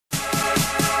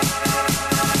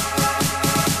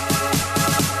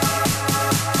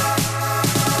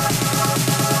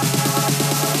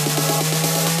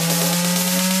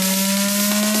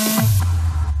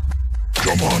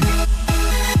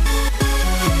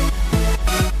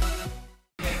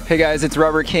Hey guys, it's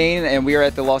Robert Kane, and we are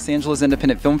at the Los Angeles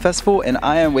Independent Film Festival, and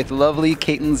I am with lovely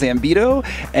Caitlin Zambito,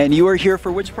 and you are here for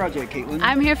which project, Caitlin?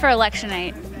 I'm here for Election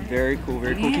Night. Very cool,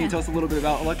 very cool. Yeah. Can you tell us a little bit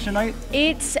about Election Night?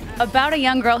 It's about a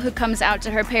young girl who comes out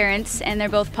to her parents, and they're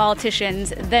both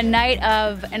politicians, the night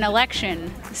of an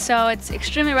election. So it's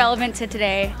extremely relevant to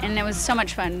today, and it was so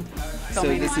much fun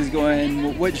filming. So this is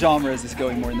going, what genre is this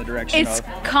going more in the direction It's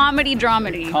of? comedy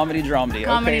dramedy. Comedy dramedy.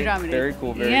 Comedy Okay. dramedy. Very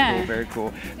cool, very cool, very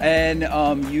cool. And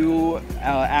you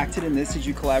acted in this. Did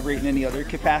you collaborate in any other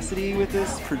capacity with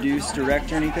this? Produce,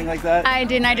 direct, or anything like that? I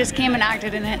didn't. I just came and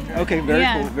acted in it. Okay, very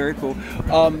cool, very cool.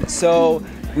 So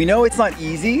we know it's not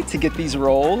easy to get these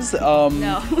roles.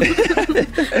 No.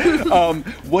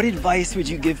 What advice would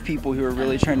you give people who are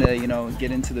really trying to, you know,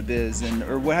 get into the biz, and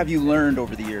or what have you learned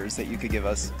over the years that you could give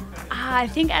us? I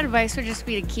think advice would just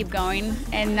be to keep going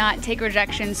and not take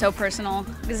rejection so personal,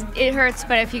 because it hurts.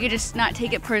 But if you could just not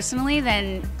take it personally,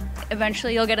 then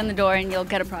eventually you'll get in the door and you'll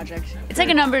get a project. It's like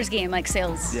a numbers game, like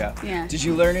sales. Yeah. Yeah. Did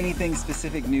you learn anything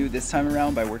specific new this time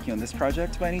around by working on this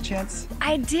project by any chance?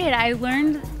 I did. I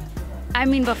learned, I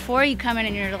mean, before you come in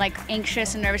and you're like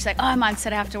anxious and nervous, like, oh, I'm on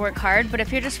set, I have to work hard. But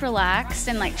if you're just relaxed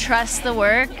and like trust the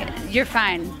work, you're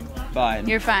fine. Fine.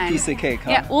 You're fine. Piece of cake,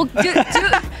 huh? Yeah, well, do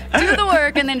the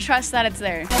work and then trust that it's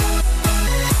there.